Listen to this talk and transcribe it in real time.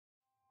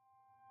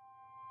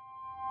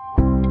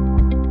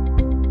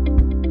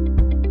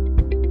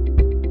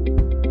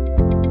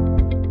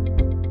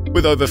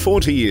With over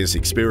 40 years'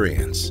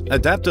 experience,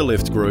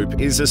 Adaptalift Group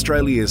is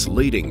Australia's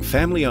leading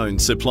family-owned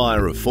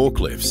supplier of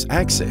forklifts,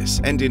 access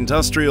and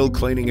industrial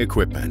cleaning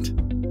equipment.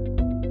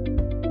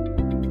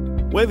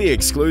 We're the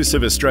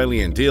exclusive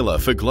Australian dealer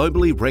for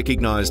globally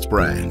recognised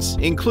brands,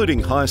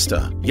 including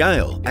Heister,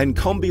 Yale and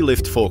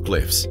Combi-Lift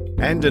forklifts,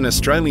 and an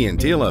Australian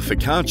dealer for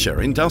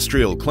Karcher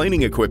industrial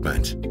cleaning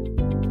equipment.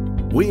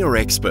 We are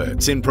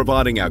experts in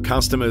providing our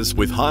customers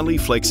with highly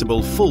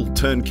flexible full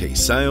turnkey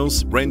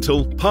sales,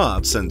 rental,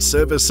 parts and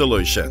service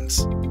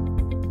solutions.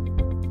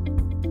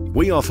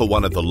 We offer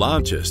one of the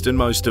largest and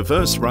most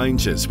diverse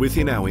ranges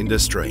within our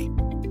industry,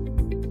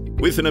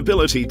 with an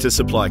ability to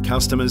supply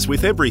customers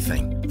with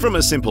everything from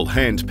a simple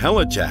hand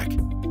pallet jack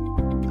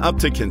up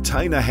to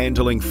container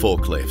handling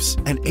forklifts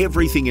and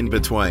everything in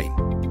between.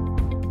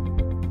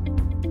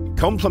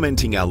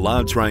 Complementing our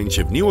large range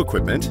of new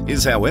equipment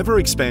is our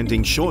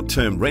ever-expanding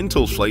short-term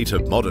rental fleet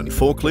of modern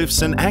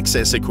forklifts and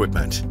access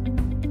equipment.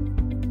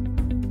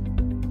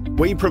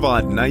 We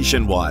provide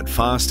nationwide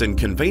fast and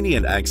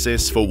convenient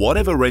access for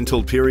whatever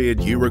rental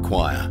period you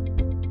require.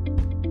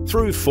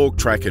 Through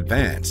ForkTrack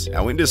Advance,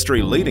 our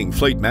industry-leading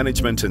fleet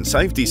management and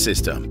safety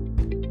system,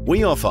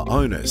 we offer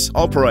owners,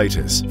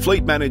 operators,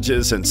 fleet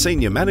managers and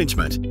senior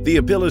management the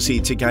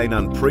ability to gain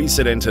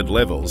unprecedented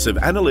levels of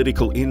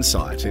analytical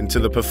insight into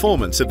the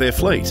performance of their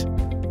fleet,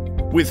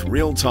 with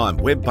real-time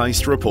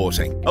web-based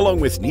reporting,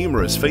 along with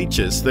numerous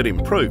features that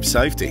improve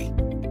safety.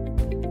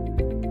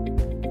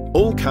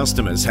 All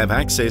customers have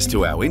access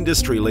to our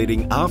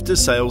industry-leading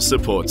after-sales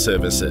support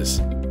services,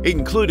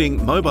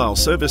 including mobile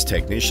service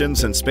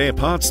technicians and spare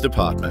parts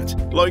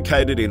department,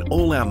 located in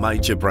all our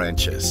major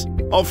branches,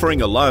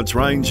 offering a large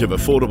range of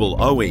affordable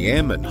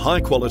OEM and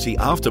high-quality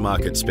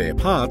aftermarket spare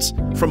parts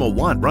from a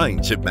wide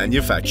range of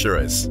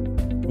manufacturers.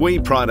 We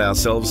pride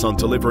ourselves on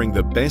delivering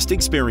the best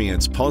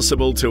experience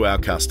possible to our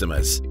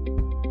customers.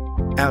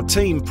 Our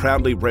team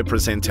proudly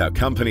represent our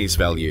company's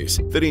values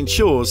that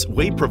ensures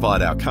we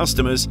provide our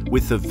customers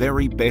with the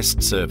very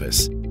best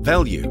service,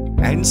 value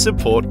and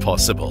support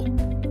possible.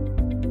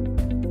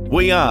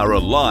 We are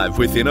alive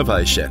with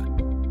innovation,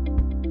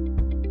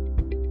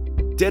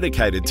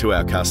 dedicated to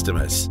our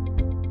customers,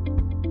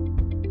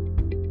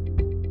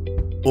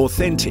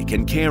 authentic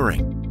and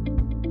caring,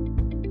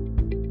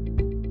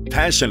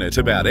 passionate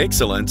about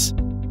excellence,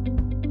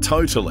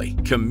 totally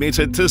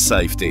committed to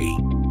safety.